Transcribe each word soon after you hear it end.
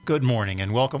Good morning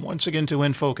and welcome once again to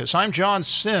In Focus. I'm John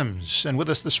Sims, and with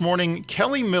us this morning,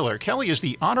 Kelly Miller. Kelly is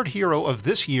the honored hero of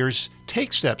this year's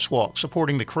Take Steps Walk,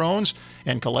 supporting the Crohn's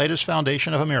and Colitis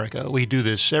Foundation of America. We do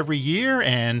this every year,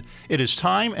 and it is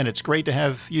time, and it's great to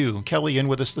have you, Kelly, in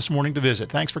with us this morning to visit.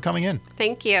 Thanks for coming in.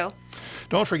 Thank you.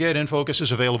 Don't forget, InFocus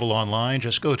is available online.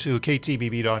 Just go to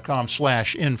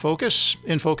ktbb.com/InFocus.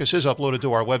 InFocus is uploaded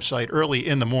to our website early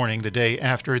in the morning, the day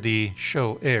after the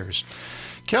show airs.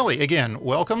 Kelly, again,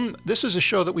 welcome. This is a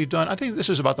show that we've done. I think this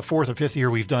is about the fourth or fifth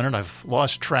year we've done it. I've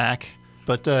lost track.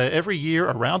 But every year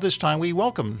around this time, we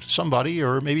welcome somebody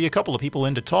or maybe a couple of people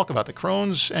in to talk about the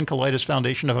Crohn's and Colitis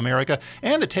Foundation of America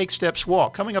and the Take Steps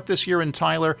Walk coming up this year in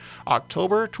Tyler,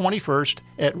 October 21st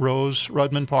at Rose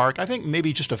Rudman Park. I think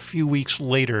maybe just a few weeks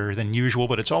later than usual,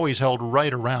 but it's always held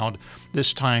right around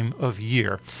this time of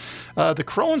year. The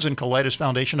Crohn's and Colitis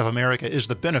Foundation of America is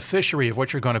the beneficiary of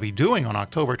what you're going to be doing on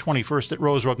October 21st at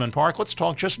Rose Rudman Park. Let's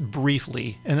talk just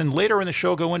briefly, and then later in the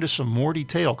show go into some more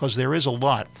detail because there is a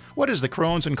lot. What is the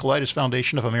Crohn's and Colitis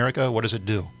Foundation of America? What does it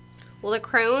do? Well, the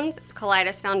Crohn's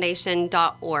Colitis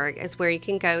Foundation.org is where you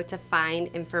can go to find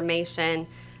information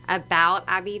about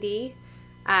IBD.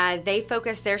 They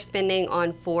focus their spending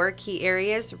on 4 key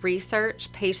areas: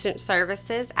 research, patient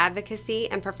services, advocacy,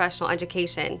 and professional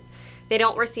education. They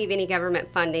don't receive any government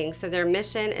funding, so their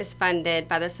mission is funded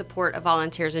by the support of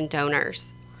volunteers and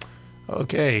donors.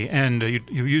 Okay, and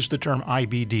you used the term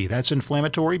IBD. That's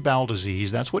inflammatory bowel disease.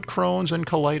 That's what Crohn's and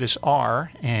colitis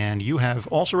are, and you have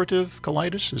ulcerative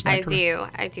colitis, is that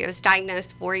correct? I do. I was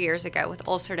diagnosed 4 years ago with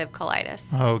ulcerative colitis.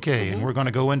 Okay, and we're going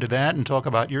to go into that and talk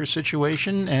about your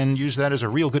situation and use that as a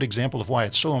real good example of why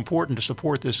it's so important to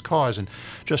support this cause in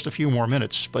just a few more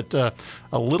minutes. But a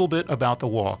little bit about the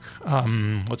walk.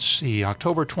 Let's see,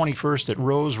 October 21st at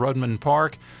Rose Rudman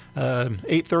Park.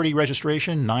 8:30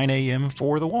 registration, 9 a.m.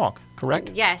 for the walk, correct?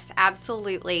 Yes,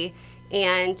 absolutely.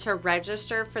 And to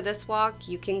register for this walk,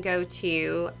 you can go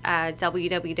to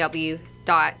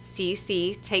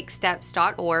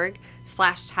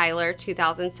www.cctakesteps.org/Tyler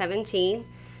 2017.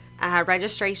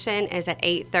 Registration is at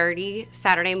 8:30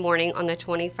 Saturday morning on the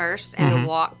 21st, and the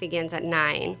walk begins at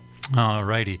 9. All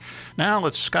righty. Now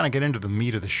let's kind of get into the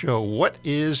meat of the show. What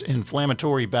is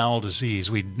inflammatory bowel disease?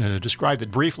 We described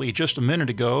it briefly just a minute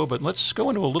ago, but let's go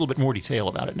into a little bit more detail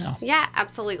about it now. Yeah,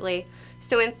 absolutely.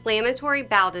 So inflammatory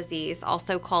bowel disease,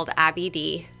 also called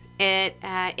IBD, it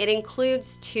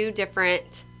includes 2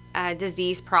 different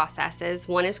disease processes.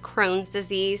 One is Crohn's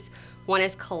disease, one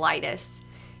is colitis.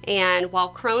 And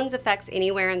while Crohn's affects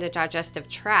anywhere in the digestive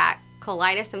tract,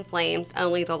 colitis inflames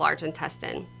only the large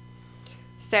intestine.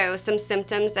 So some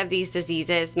symptoms of these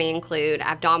diseases may include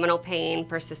abdominal pain,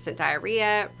 persistent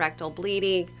diarrhea, rectal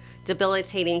bleeding,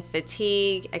 debilitating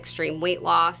fatigue, extreme weight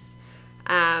loss.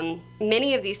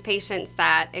 Many of these patients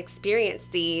that experience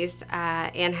these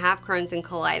and have Crohn's and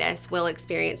colitis will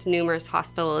experience numerous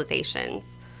hospitalizations.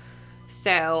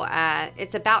 So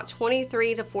it's about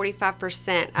 23 to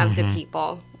 45% of the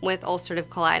people with ulcerative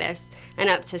colitis, and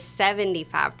up to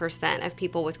 75% of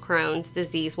people with Crohn's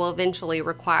disease will eventually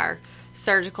require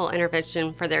surgical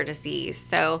intervention for their disease.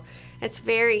 So it's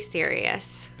very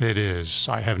serious. It is.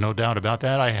 I have no doubt about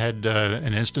that. I had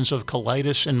an instance of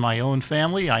colitis in my own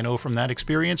family. I know from that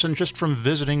experience and just from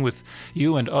visiting with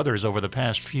you and others over the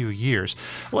past few years.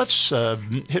 Let's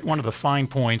hit one of the fine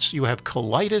points. You have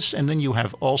colitis and then you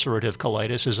have ulcerative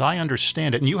colitis, as I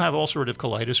understand it. And you have ulcerative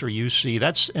colitis, or UC.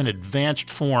 That's an advanced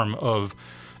form of,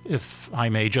 if I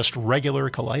may, just regular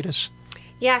colitis?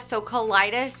 Yeah, so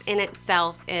colitis in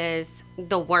itself is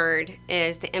the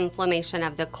inflammation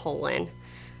of the colon.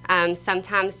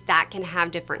 Sometimes that can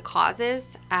have different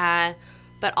causes,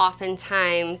 but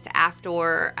oftentimes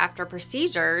after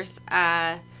procedures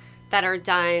that are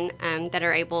done, that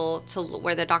are able to,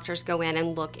 where the doctors go in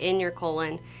and look in your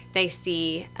colon, they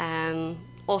see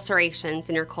ulcerations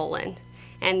in your colon,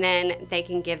 and then they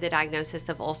can give the diagnosis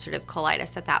of ulcerative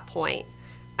colitis at that point.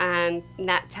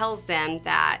 That tells them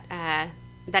that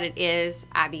it is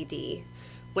IBD,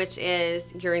 which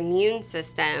is your immune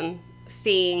system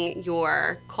seeing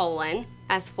your colon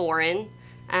as foreign,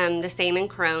 the same in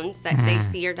Crohn's, that they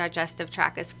see your digestive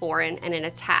tract as foreign, and it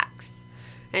attacks.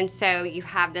 And so you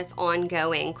have this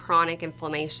ongoing chronic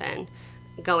inflammation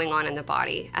going on in the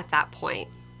body at that point.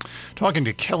 Talking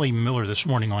to Kelly Miller this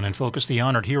morning on In Focus, the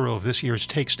honored hero of this year's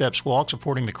Take Steps Walk,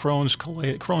 supporting the Crohn's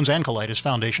and Colitis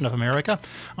Foundation of America.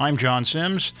 I'm John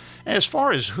Sims. As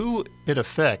far as who it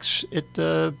affects, it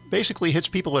basically hits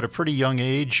people at a pretty young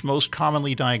age, most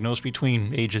commonly diagnosed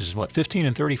between ages, 15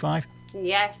 and 35?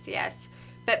 Yes.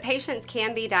 But patients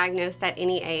can be diagnosed at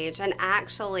any age, and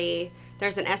actually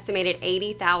there's an estimated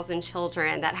 80,000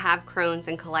 children that have Crohn's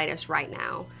and colitis right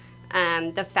now.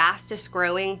 The fastest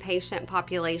growing patient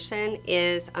population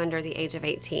is under the age of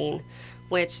 18,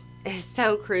 which is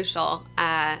so crucial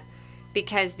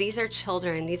because these are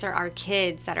children, these are our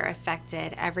kids that are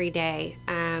affected every day,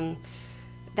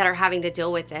 that are having to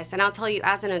deal with this. And I'll tell you,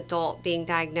 as an adult, being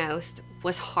diagnosed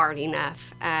was hard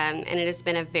enough, and it has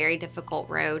been a very difficult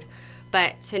road.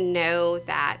 But to know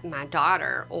that my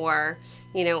daughter or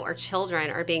children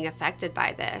are being affected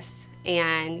by this,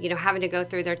 and having to go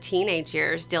through their teenage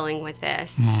years dealing with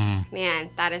this, man,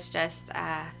 that is just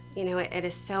it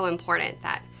is so important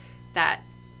that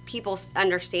people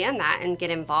understand that and get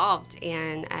involved,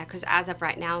 and because as of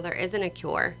right now there isn't a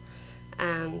cure.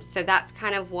 So that's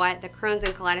kind of what the Crohn's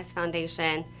and Colitis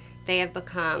Foundation, they have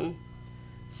become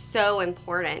so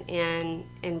important in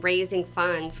raising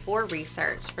funds for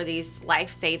research for these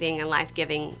life-saving and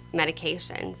life-giving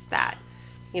medications that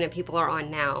people are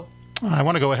on now. I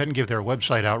want to go ahead and give their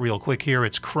website out real quick here.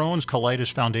 It's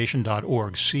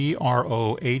Crohn'sColitisFoundation.org,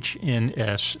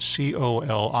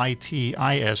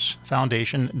 Crohn'sColitis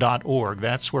Foundation.org.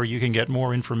 That's where you can get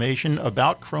more information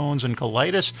about Crohn's and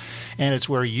colitis, and it's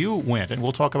where you went, and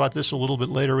we'll talk about this a little bit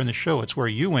later in the show. It's where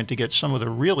you went to get some of the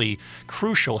really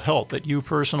crucial help that you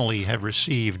personally have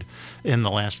received in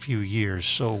the last few years.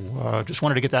 So just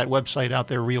wanted to get that website out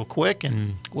there real quick,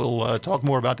 and we'll talk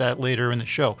more about that later in the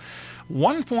show.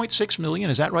 1.6 million,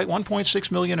 is that right?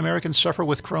 1.6 million Americans suffer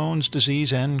with Crohn's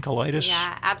disease and colitis?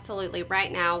 Yeah, absolutely.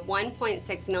 Right now,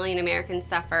 1.6 million Americans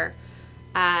suffer,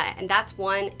 and that's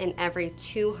 1 in every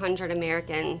 200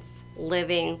 Americans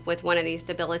living with one of these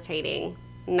debilitating,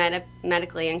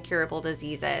 medically incurable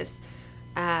diseases.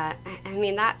 I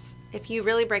mean, that's, if you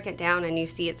really break it down and you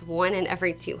see it's 1 in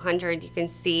every 200, you can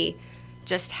see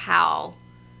just how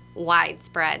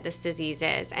widespread this disease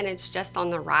is, and it's just on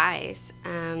the rise.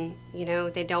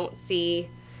 They don't see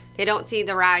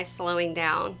the rise slowing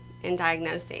down in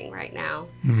diagnosing right now.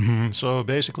 So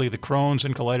basically the Crohn's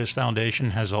and Colitis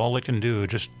Foundation has all it can do,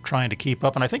 just trying to keep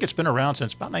up. And I think it's been around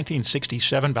since about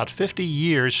 1967, about 50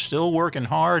 years, still working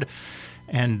hard.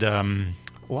 And a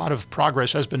lot of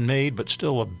progress has been made, but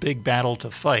still a big battle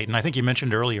to fight. And I think you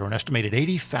mentioned earlier an estimated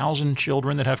 80,000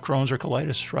 children that have Crohn's or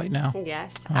colitis right now.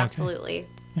 Yes, absolutely.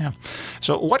 Yeah.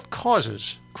 So what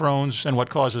causes Crohn's and what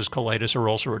causes colitis or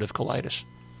ulcerative colitis?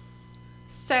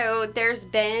 So there's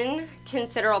been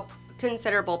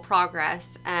considerable progress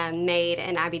made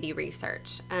in IBD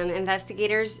research.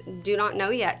 Investigators do not know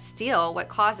yet still what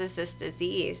causes this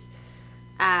disease.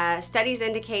 Studies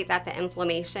indicate that the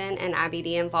inflammation in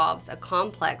IBD involves a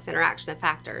complex interaction of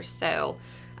factors. So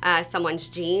someone's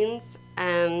genes,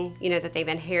 that they've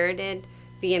inherited,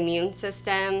 the immune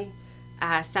system,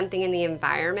 something in the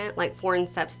environment, like foreign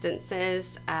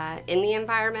substances in the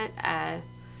environment.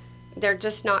 They're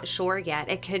just not sure yet.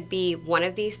 It could be one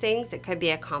of these things. It could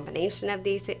be a combination of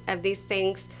these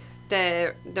things.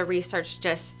 The research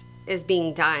just is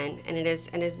being done, and it is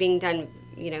being done,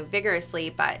 vigorously,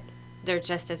 but there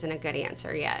just isn't a good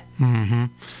answer yet.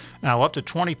 Now, up to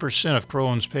 20% of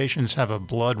Crohn's patients have a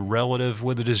blood relative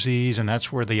with the disease, and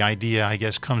that's where the idea, I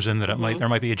guess, comes in that there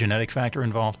might be a genetic factor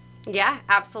involved. Yeah,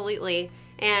 absolutely.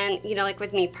 And, like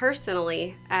with me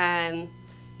personally,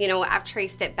 I've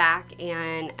traced it back,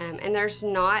 and there's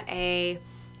not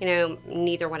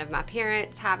neither one of my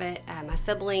parents have it, my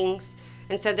siblings,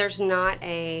 and so there's not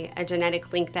a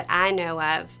genetic link that I know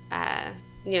of,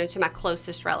 to my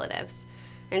closest relatives.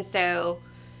 And so,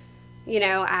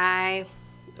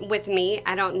 with me,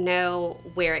 I don't know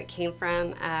where it came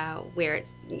from, where it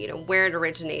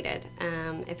originated,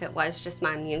 if it was just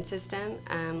my immune system,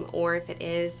 or if it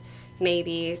is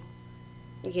maybe,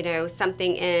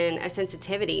 something in a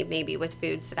sensitivity, maybe with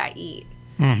foods that I eat.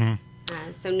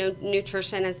 So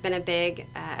nutrition has been a big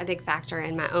factor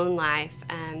in my own life,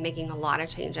 making a lot of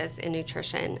changes in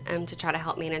nutrition to try to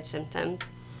help manage symptoms.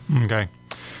 Okay.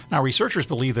 Now, researchers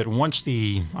believe that once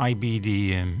the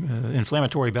IBD,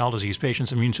 inflammatory bowel disease,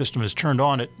 patient's immune system is turned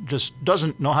on, it just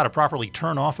doesn't know how to properly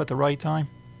turn off at the right time?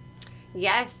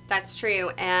 Yes, that's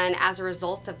true. And as a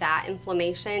result of that,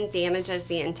 inflammation damages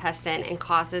the intestine and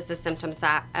causes the symptoms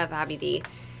of IBD.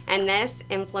 And this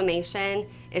inflammation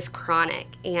is chronic,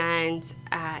 and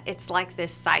it's like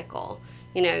this cycle.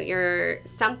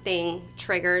 Something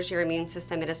triggers your immune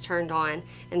system, it is turned on,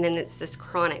 and then it's this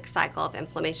chronic cycle of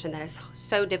inflammation that is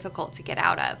so difficult to get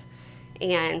out of.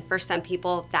 And for some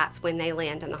people, that's when they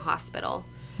land in the hospital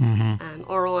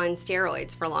or on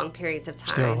steroids for long periods of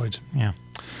time. Steroids, yeah.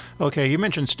 Okay, you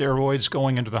mentioned steroids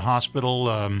going into the hospital,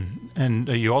 and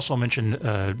you also mentioned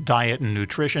diet and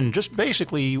nutrition. Just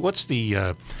basically, what's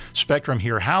the spectrum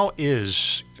here? How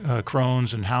is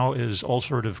Crohn's and how is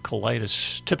ulcerative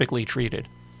colitis typically treated?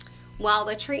 Well,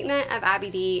 the treatment of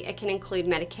IBD, it can include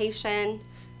medication,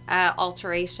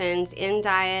 alterations in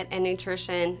diet and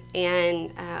nutrition,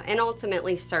 and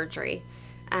ultimately surgery.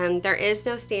 There is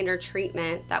no standard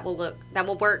treatment that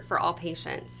will work for all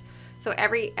patients. So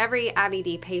every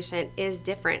IBD patient is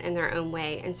different in their own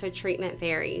way, and so treatment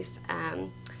varies.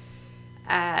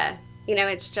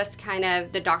 It's just kind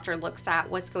of the doctor looks at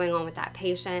what's going on with that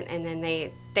patient, and then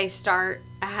they start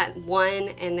at one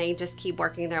and they just keep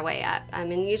working their way up.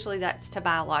 And usually that's to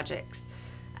biologics.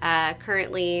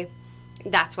 Currently,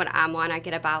 that's what I'm on. I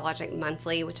get a biologic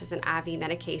monthly, which is an IV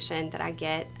medication that I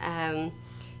get.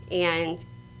 And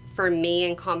for me,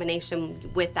 in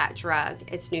combination with that drug,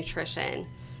 it's nutrition,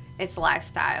 it's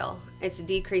lifestyle, it's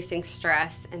decreasing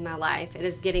stress in my life, it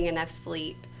is getting enough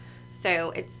sleep.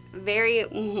 So it's very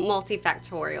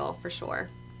multifactorial for sure.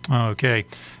 Okay.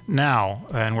 Now,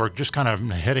 and we're just kind of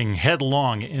heading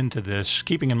headlong into this,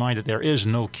 keeping in mind that there is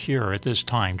no cure at this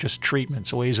time, just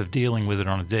treatments, ways of dealing with it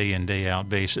on a day in, day out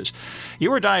basis.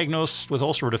 You were diagnosed with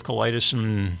ulcerative colitis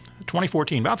in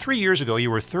 2014. About 3 years ago,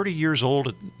 you were 30 years old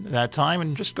at that time,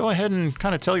 and just go ahead and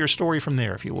kind of tell your story from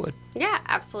there, if you would. Yeah,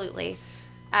 absolutely.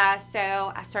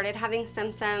 So I started having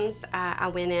symptoms. I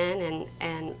went in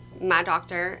and my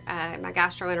doctor, my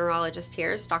gastroenterologist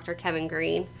here is Dr. Kevin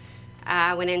Green.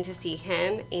 I went in to see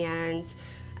him, and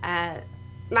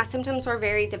my symptoms were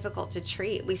very difficult to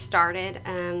treat. We started,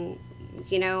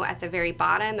 at the very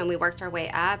bottom, and we worked our way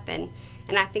up, and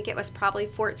I think it was probably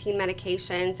 14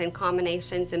 medications and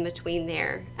combinations in between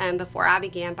there before I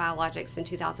began biologics in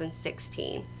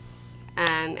 2016.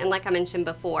 And like I mentioned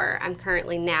before, I'm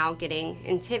currently now getting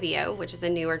Entyvio, which is a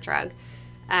newer drug,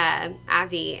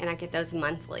 IV, and I get those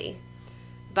monthly.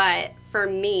 But for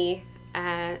me,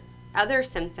 other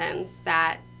symptoms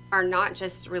that are not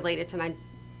just related to my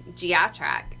GI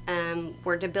tract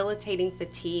were debilitating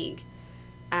fatigue,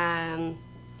 as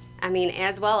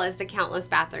well as the countless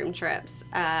bathroom trips.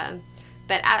 But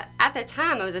at the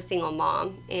time, I was a single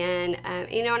mom, and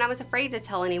I was afraid to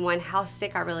tell anyone how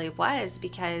sick I really was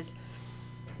because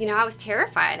I was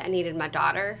terrified. I needed my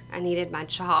daughter. I needed my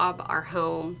job, our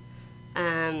home.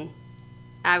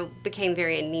 I became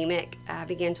very anemic. I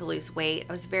began to lose weight.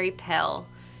 I was very pale.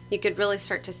 You could really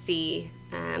start to see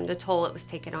the toll it was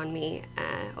taking on me.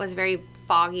 I was very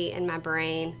foggy in my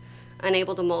brain,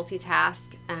 unable to multitask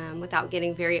without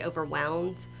getting very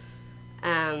overwhelmed.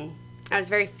 I was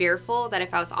very fearful that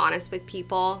if I was honest with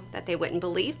people that they wouldn't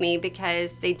believe me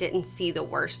because they didn't see the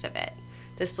worst of it.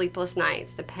 The sleepless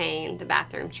nights, the pain, the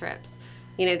bathroom trips.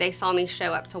 They saw me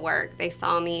show up to work. They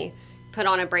saw me put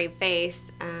on a brave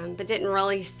face, but didn't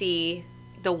really see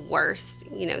the worst,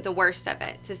 the worst of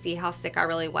it, to see how sick I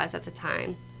really was at the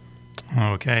time.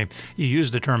 Okay. You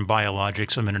used the term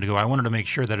biologics a minute ago. I wanted to make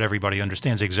sure that everybody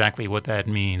understands exactly what that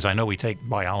means. I know we take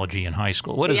biology in high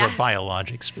school. What is a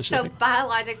biologic specifically? So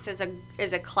biologics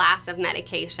is a class of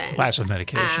medication. Class of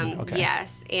medication, okay.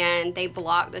 Yes, and they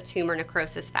block the tumor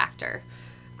necrosis factor.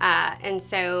 And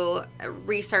so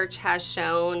research has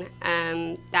shown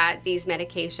that these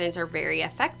medications are very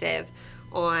effective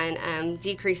on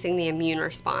decreasing the immune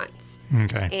response.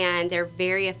 Okay. And they're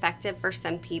very effective for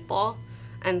some people.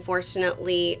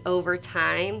 Unfortunately, over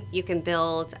time, you can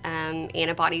build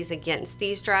antibodies against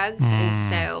these drugs.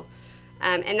 And so,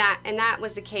 and that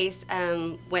was the case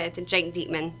with Jake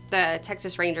Diekman, the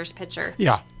Texas Rangers pitcher.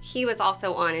 Yeah. He was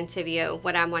also on Entyvio,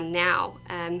 what I'm on now.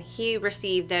 He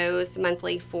received those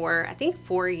monthly for, I think,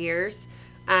 4 years,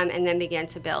 and then began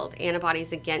to build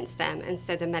antibodies against them. And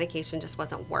so the medication just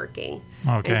wasn't working.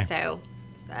 Okay. And so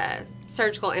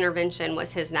surgical intervention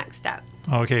was his next step.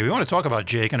 Okay, we want to talk about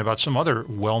Jake and about some other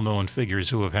well-known figures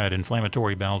who have had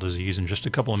inflammatory bowel disease in just a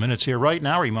couple of minutes here. Right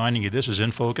now, reminding you this is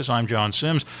In Focus. I'm John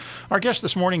Sims. Our guest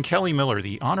this morning, Kelly Miller,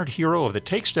 the honored hero of the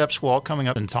Take Steps Walk coming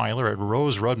up in Tyler at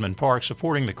Rose Rudman Park,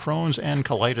 supporting the Crohn's and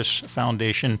Colitis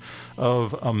Foundation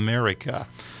of America.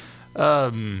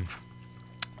 You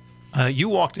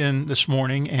walked in this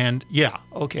morning, and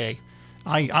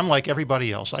I'm like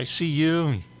everybody else. I see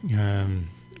you.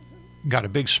 Got a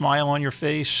big smile on your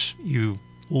face, you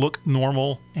look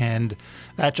normal, and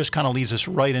that just kind of leads us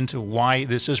right into why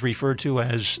this is referred to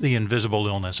as the invisible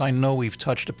illness. I know we've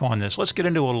touched upon this. Let's get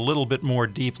into it a little bit more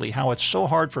deeply, how it's so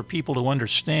hard for people to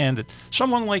understand that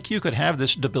someone like you could have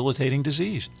this debilitating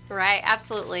disease. Right,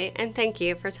 absolutely. And thank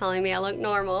you for telling me I look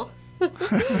normal.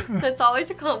 That's always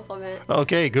a compliment.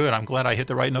 Okay, good. I'm glad I hit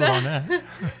the right note on that.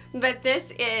 But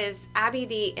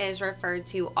IBD is referred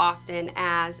to often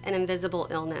as an invisible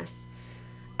illness.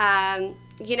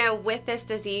 With this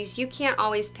disease, you can't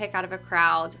always pick out of a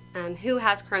crowd who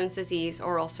has Crohn's disease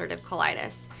or ulcerative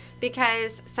colitis,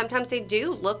 because sometimes they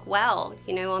do look well,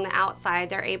 on the outside.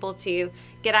 They're able to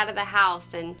get out of the house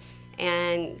and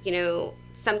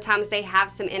sometimes they have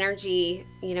some energy,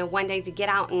 one day to get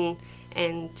out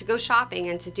and to go shopping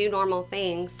and to do normal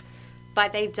things,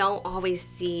 but they don't always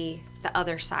see the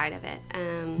other side of it.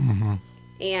 And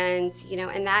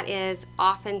that is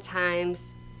oftentimes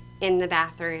in the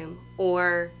bathroom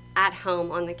or at home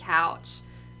on the couch.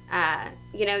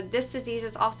 This disease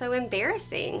is also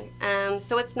embarrassing.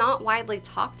 So it's not widely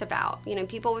talked about.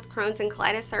 People with Crohn's and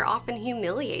colitis are often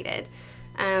humiliated.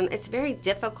 It's very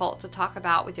difficult to talk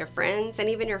about with your friends and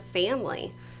even your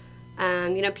family.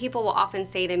 People will often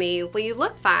say to me, well, you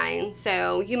look fine,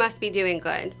 so you must be doing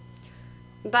good.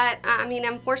 But,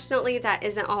 unfortunately, that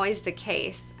isn't always the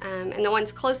case. And the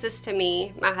ones closest to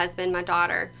me, my husband, my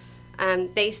daughter,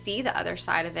 they see the other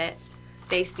side of it.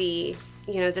 They see,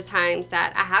 the times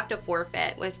that I have to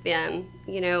forfeit with them,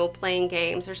 playing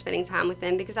games or spending time with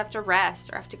them because I have to rest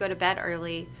or I have to go to bed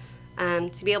early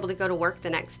to be able to go to work the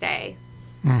next day.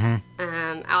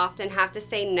 I often have to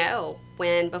say no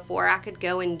when before I could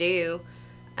go and do.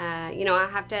 I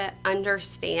have to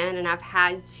understand, and I've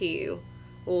had to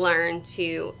learn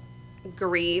to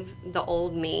grieve the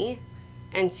old me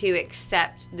and to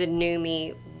accept the new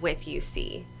me with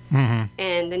UC.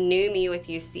 And the new me with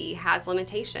UC has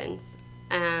limitations.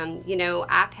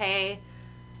 I pay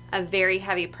a very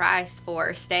heavy price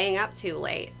for staying up too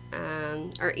late,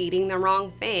 or eating the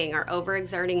wrong thing, or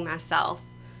overexerting myself.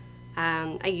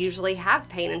 I usually have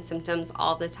pain and symptoms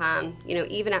all the time,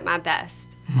 even at my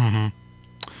best.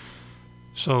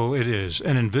 So it is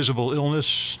an invisible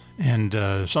illness, and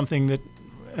something that,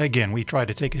 again, we try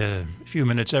to take a few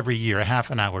minutes every year, a half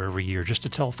an hour every year, just to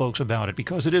tell folks about it,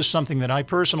 because it is something that I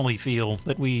personally feel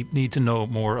that we need to know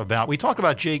more about. We talked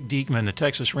about Jake Diekman, the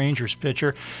Texas Rangers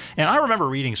pitcher, and I remember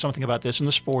reading something about this in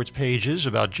the sports pages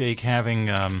about Jake having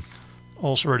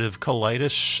ulcerative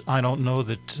colitis. I don't know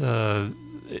that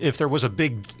if there was a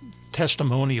big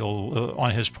testimonial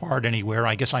on his part anywhere.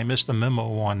 I guess I missed the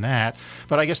memo on that.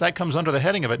 But I guess that comes under the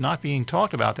heading of it not being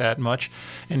talked about that much.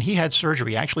 And he had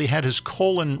surgery. He actually had his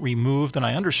colon removed. And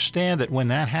I understand that when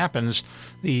that happens,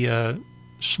 the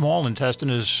small intestine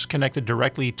is connected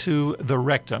directly to the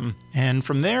rectum. And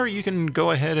from there, you can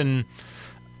go ahead and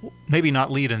maybe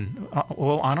not lead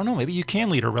I don't know, maybe you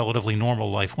can lead a relatively normal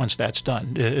life once that's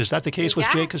done. Is that the case with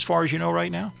Jake as far as you know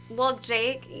right now? Well,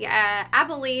 Jake, I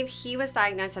believe he was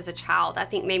diagnosed as a child, I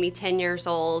think maybe 10 years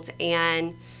old,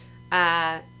 and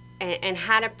had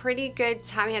a pretty good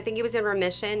time. I think he was in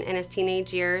remission in his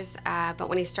teenage years, but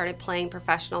when he started playing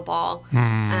professional ball,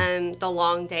 the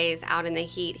long days out in the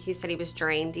heat, he said he was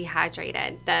drained,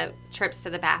 dehydrated, the trips to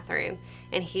the bathroom,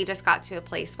 and he just got to a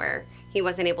place where he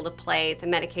wasn't able to play. The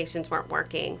medications weren't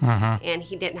working, and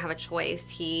he didn't have a choice.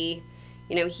 He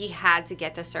had to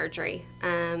get the surgery.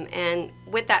 And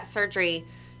with that surgery,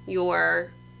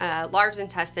 your large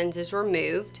intestines is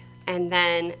removed, and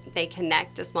then they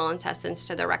connect the small intestines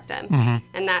to the rectum.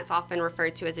 And that's often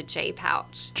referred to as a J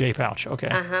pouch. J pouch, okay.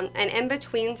 And in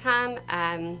between time,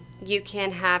 you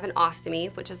can have an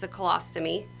ostomy, which is a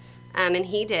colostomy. And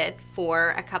he did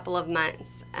for a couple of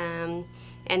months.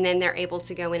 And then they're able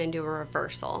to go in and do a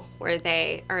reversal, where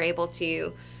they are able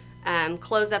to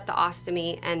close up the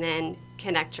ostomy and then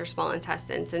connect your small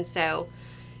intestines. And so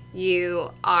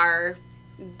you are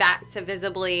back to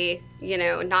visibly,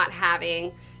 not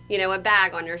having, a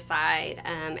bag on your side,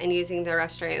 and using the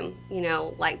restroom,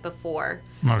 like before.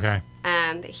 Okay.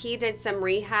 He did some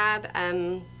rehab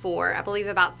for, I believe,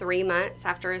 about 3 months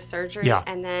after his surgery,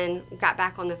 and then got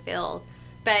back on the field.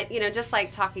 But, just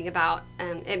like talking about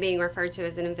it being referred to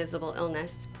as an invisible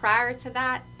illness, prior to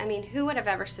that, who would have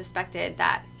ever suspected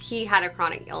that he had a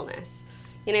chronic illness?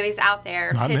 He's out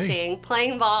there pitching,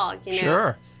 playing ball,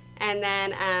 Sure. And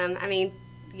then,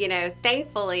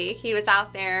 thankfully, he was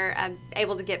out there,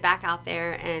 able to get back out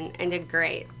there and did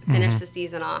great. Finished the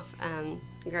season off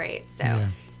great. So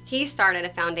he started a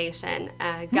foundation,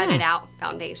 Gut It Out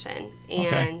Foundation.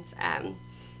 And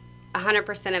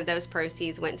 100% of those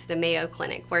proceeds went to the Mayo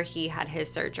Clinic where he had his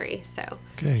surgery. So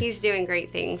he's doing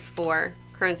great things for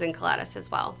Crohn's and colitis as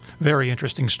well. Very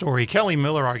interesting story. Kelly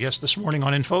Miller, our guest this morning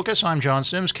on In Focus. I'm John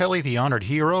Sims. Kelly, the honored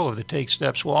hero of the Take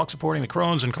Steps Walk, supporting the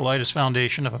Crohn's and Colitis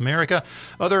Foundation of America.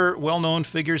 Other well-known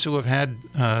figures who have had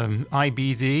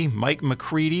IBD, Mike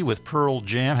McCready with Pearl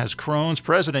Jam has Crohn's.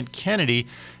 President Kennedy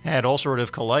had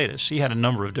ulcerative colitis. He had a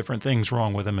number of different things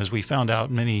wrong with him, as we found out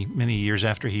many, many years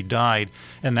after he died.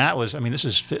 And that was, this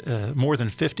is more than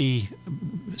 50,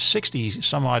 60,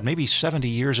 some odd, maybe 70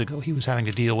 years ago, he was having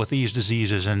to deal with these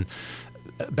diseases. And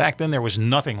back then there was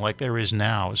nothing like there is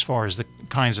now as far as the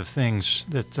kinds of things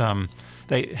that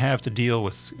they have to deal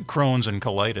with Crohn's and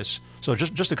colitis. So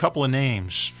just a couple of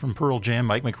names from Pearl Jam,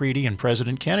 Mike McCready, and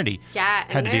President Kennedy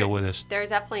had to deal with this. There are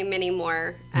definitely many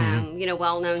more,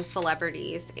 well-known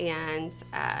celebrities and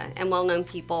well-known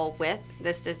people with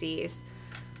this disease.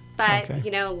 But,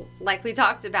 like we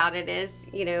talked about, it is,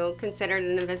 considered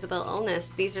an invisible illness.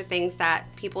 These are things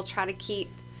that people try to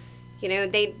keep,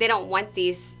 they don't want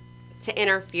these to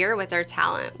interfere with their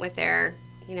talent, with their,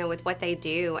 with what they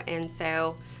do. And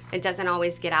so it doesn't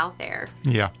always get out there.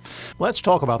 Yeah. Let's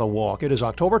talk about the walk. It is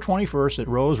October 21st at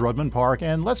Rose Rudman Park,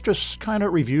 and let's just kind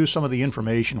of review some of the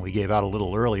information we gave out a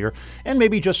little earlier, and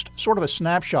maybe just sort of a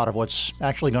snapshot of what's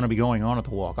actually going to be going on at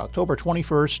the walk. October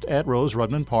 21st at Rose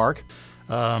Rudman Park.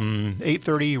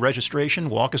 8:30 registration.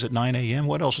 Walk is at 9 a.m.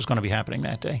 What else is going to be happening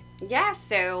that day? Yeah,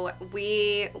 so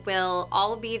we will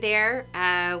all be there.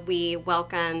 We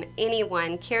welcome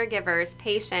anyone, caregivers,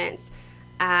 patients,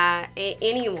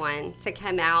 anyone to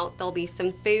come out. There'll be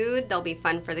some food. There'll be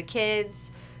fun for the kids.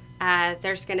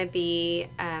 There's going to be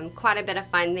quite a bit of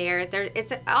fun there.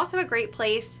 It's also a great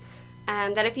place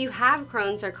that if you have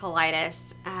Crohn's or colitis,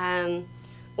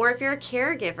 or if you're a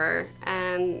caregiver,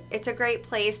 it's a great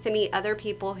place to meet other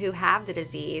people who have the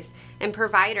disease, and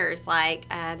providers like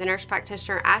the nurse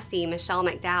practitioner I see, Michelle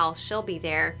McDowell. She'll be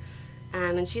there,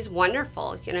 and she's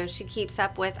wonderful. She keeps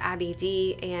up with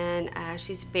IBD, and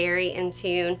she's very in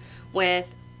tune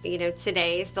with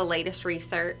the latest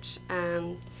research.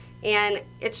 And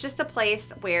it's just a place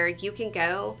where you can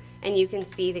go and you can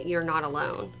see that you're not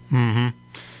alone. Mm-hmm.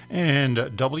 And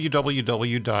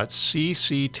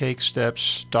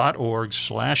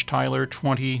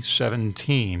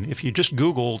www.cctakesteps.org/Tyler2017. If you just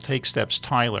Google Take Steps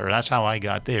Tyler, that's how I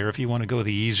got there, if you want to go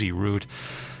the easy route.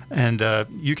 And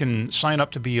you can sign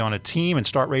up to be on a team and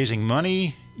start raising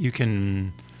money. You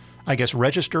can,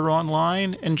 register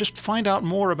online and just find out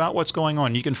more about what's going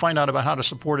on. You can find out about how to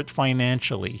support it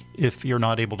financially if you're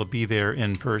not able to be there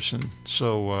in person.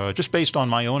 So just based on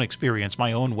my own experience,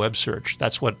 my own web search,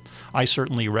 that's what I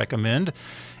certainly recommend.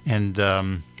 And,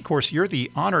 of course, you're the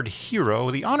honored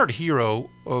hero. The honored hero,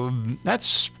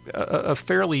 that's a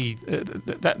fairly,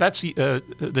 that's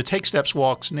the Take Steps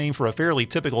Walk's name for a fairly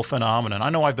typical phenomenon. I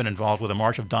know I've been involved with the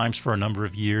March of Dimes for a number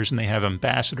of years, and they have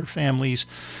ambassador families.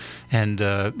 And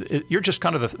you're just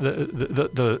kind of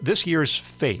the this year's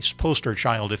face, poster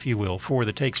child, if you will, for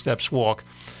the Take Steps Walk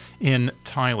in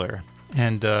Tyler.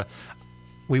 And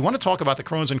we want to talk about the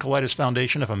Crohn's and Colitis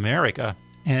Foundation of America.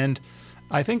 And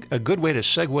I think a good way to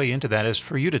segue into that is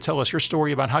for you to tell us your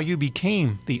story about how you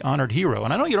became the honored hero.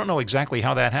 And I know you don't know exactly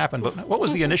how that happened, but what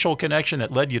was the initial connection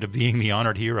that led you to being the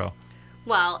honored hero?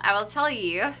 Well, I will tell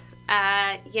you,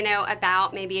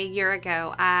 about maybe a year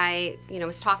ago, I,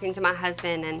 was talking to my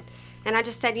husband and I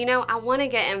just said, I want to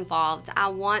get involved.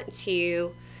 I'm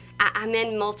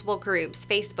in multiple groups,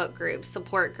 Facebook groups,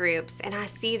 support groups, and I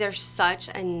see there's such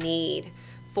a need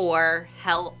for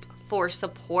help, for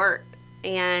support.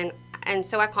 And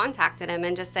so I contacted him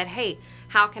and just said, hey,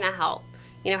 how can I help?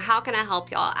 How can I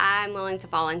help y'all? I'm willing to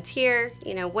volunteer.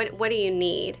 What do you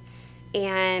need?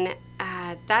 And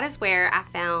that is where I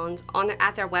found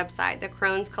at their website, the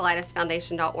Crohn's Colitis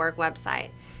Foundation.org website.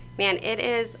 Man, it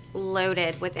is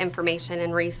loaded with information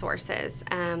and resources.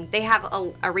 They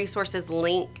have a resources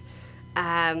link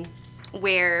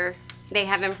where they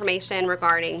have information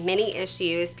regarding many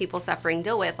issues people suffering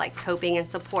deal with, like coping and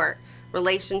support,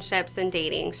 relationships and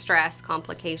dating, stress,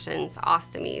 complications,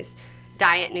 ostomies,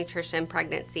 diet, nutrition,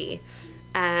 pregnancy.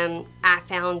 I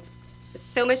found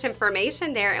so much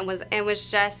information there and was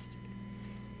just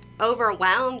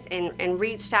overwhelmed and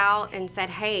reached out and said,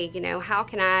 hey, how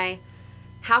can I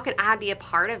be a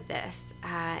part of this?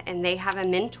 And they have a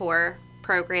mentor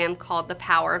program called The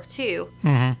Power of Two.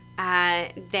 Mm-hmm.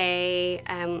 They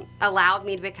allowed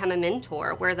me to become a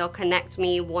mentor, where they'll connect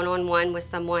me one-on-one with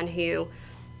someone who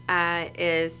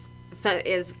is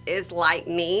like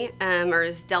me, or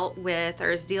is dealt with or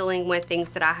is dealing with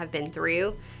things that I have been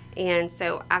through. And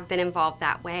so I've been involved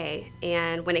that way.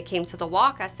 And when it came to the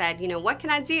walk, I said, what can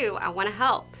I do? I want to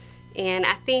help. And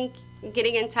I think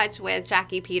getting in touch with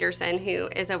Jackie Peterson, who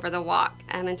is over the walk,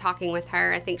 and talking with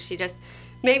her. I think she just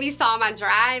maybe saw my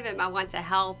drive and my want to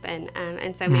help, and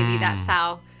so maybe that's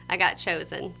how I got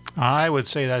chosen. I would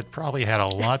say that probably had a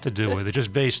lot to do with it,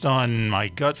 just based on my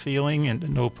gut feeling, and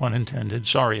no pun intended.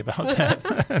 Sorry about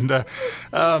that.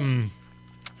 And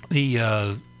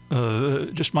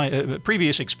just my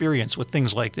previous experience with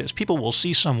things like this, people will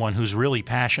see someone who's really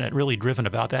passionate, really driven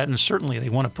about that, and certainly they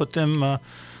want to put them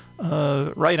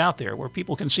right out there where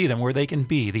people can see them, where they can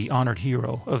be the honored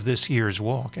hero of this year's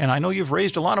walk. And I know you've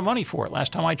raised a lot of money for it.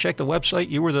 Last time I checked the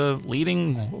website, you were the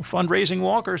leading fundraising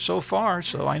walker so far,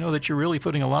 so I know that you're really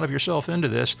putting a lot of yourself into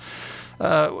this.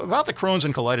 About the Crohn's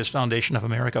and Colitis Foundation of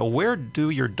America, where do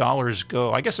your dollars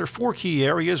go? I guess there are 4 key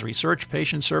areas: research,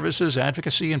 patient services,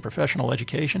 advocacy, and professional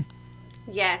education.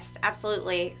 Yes,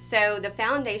 absolutely. So the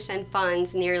foundation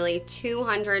funds nearly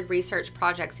 200 research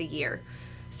projects a year.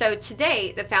 So to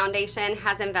date, the foundation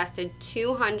has invested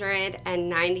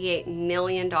 $298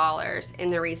 million in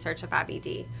the research of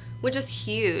IBD, which is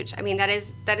huge. I mean, that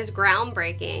is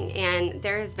groundbreaking, and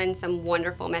there has been some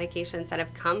wonderful medications that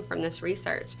have come from this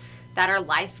research that are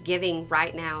life-giving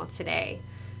right now today.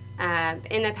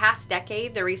 In the past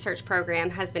decade, the research program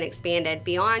has been expanded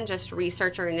beyond just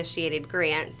researcher-initiated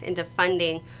grants into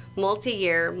funding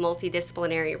multi-year,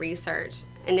 multidisciplinary research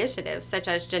initiatives such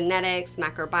as genetics,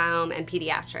 microbiome, and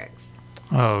pediatrics.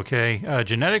 Okay.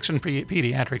 Genetics and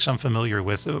pediatrics I'm familiar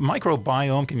with.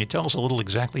 Microbiome, can you tell us a little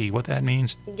exactly what that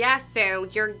means? Yeah, so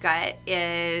your gut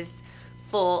is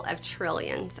full of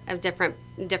trillions of different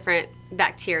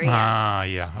bacteria.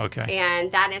 Yeah, okay.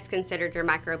 And that is considered your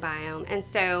microbiome. And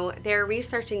so they're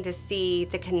researching to see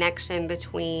the connection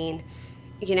between,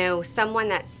 someone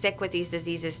that's sick with these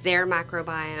diseases, their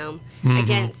microbiome,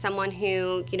 against someone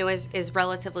who, is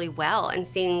relatively well, and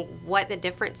seeing what the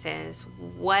difference is,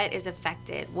 what is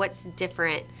affected, what's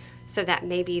different, so that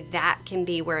maybe that can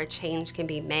be where a change can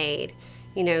be made,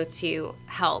 to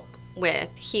help with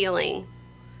healing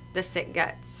the sick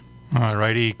guts. All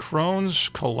righty. Crohn's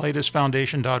Colitis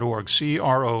Foundation.org.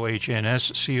 CROHNSCOLITIS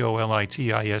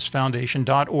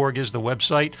Foundation.org is the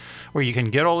website where you can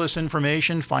get all this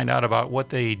information, find out about what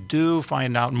they do,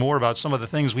 find out more about some of the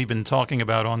things we've been talking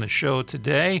about on the show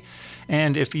today.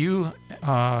 And if you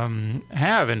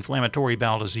have inflammatory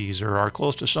bowel disease or are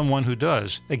close to someone who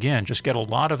does, again, just get a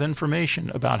lot of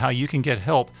information about how you can get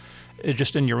help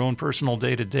just in your own personal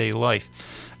day-to-day life.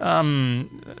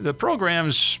 The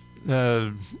programs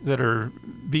that are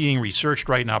being researched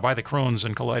right now by the Crohn's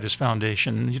and Colitis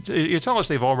Foundation, you tell us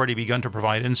they've already begun to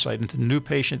provide insight into new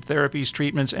patient therapies,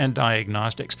 treatments, and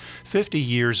diagnostics. 50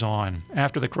 years on,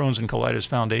 after the Crohn's and Colitis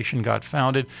Foundation got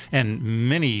founded, and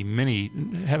many,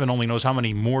 heaven only knows how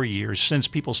many more years since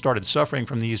people started suffering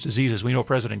from these diseases. We know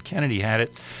President Kennedy had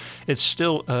it. It's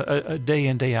still a day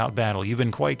in, day out battle. You've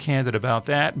been quite candid about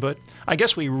that, but I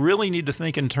guess we really need to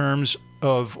think in terms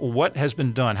of what has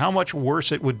been done, how much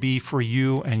worse it would be for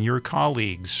you and your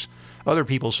colleagues, other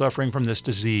people suffering from this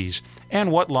disease,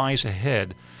 and what lies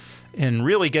ahead in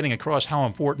really getting across how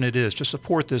important it is to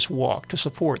support this walk, to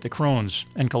support the Crohn's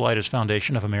and Colitis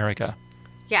Foundation of America.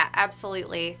 Yeah,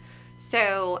 absolutely.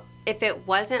 So if it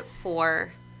wasn't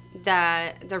for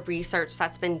the research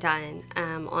that's been done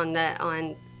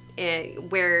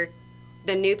where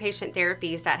the new patient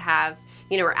therapies that have,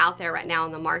 are out there right now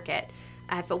on the market,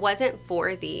 if it wasn't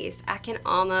for these, I can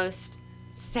almost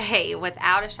say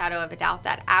without a shadow of a doubt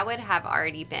that I would have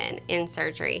already been in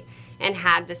surgery and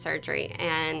had the surgery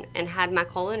and had my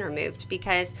colon removed,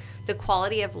 because the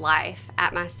quality of life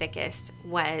at my sickest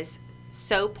was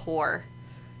so poor.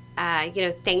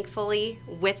 Thankfully,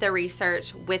 with the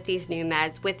research, with these new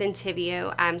meds, with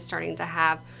Entyvio, I'm starting to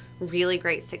have really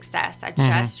great success. I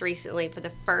just recently, for the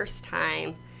first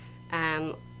time,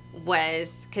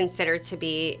 was considered to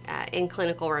be in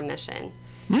clinical remission.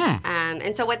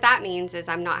 And so what that means is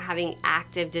I'm not having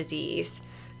active disease,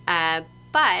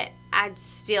 but I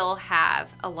still have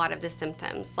a lot of the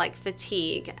symptoms like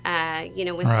fatigue,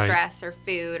 with stress or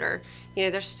food, or,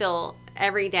 there's still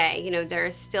every day,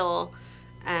 there's still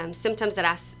symptoms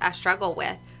that I struggle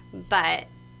with. But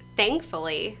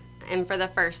thankfully, and for the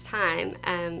first time,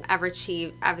 I've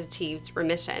achieved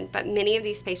remission. But many of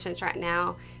these patients right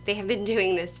now, they have been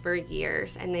doing this for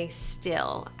years and they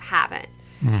still haven't.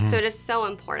 So it is so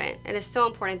important. It is so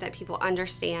important that people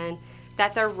understand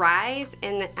that the rise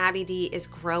in the IBD is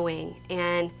growing,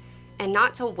 and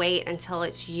not to wait until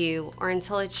it's you or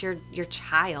until it's your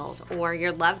child or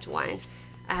your loved one,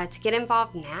 to get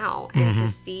involved now and to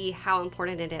see how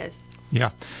important it is.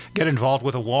 Yeah, get involved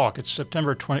with a walk. It's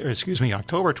October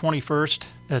 21st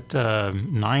at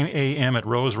 9 a.m. at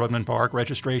Rose Rudman Park.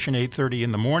 Registration 8:30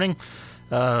 in the morning.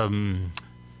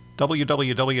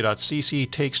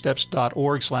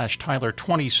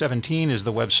 www.cctakesteps.org/Tyler2017 is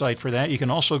the website for that. You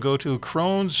can also go to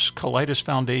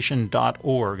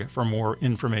Crohn'sColitisFoundation.org for more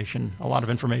information. A lot of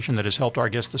information that has helped our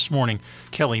guest this morning,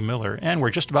 Kelly Miller. And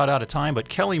we're just about out of time, but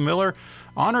Kelly Miller,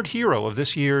 honored hero of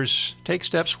this year's Take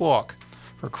Steps Walk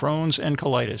for Crohn's and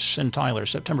colitis in Tyler,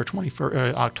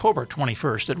 October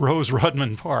 21st at Rose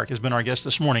Rudman Park, has been our guest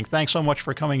this morning. Thanks so much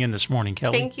for coming in this morning,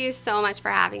 Kelly. Thank you so much for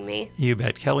having me. You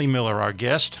bet. Kelly Miller, our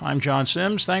guest. I'm John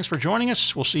Sims. Thanks for joining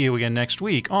us. We'll see you again next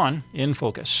week on In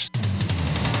Focus.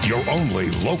 Your only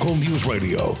local news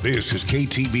radio. This is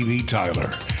KTBB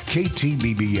Tyler,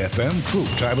 KTBB FM Troop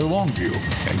Tyler Longview,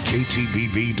 and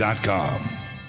KTBB.com.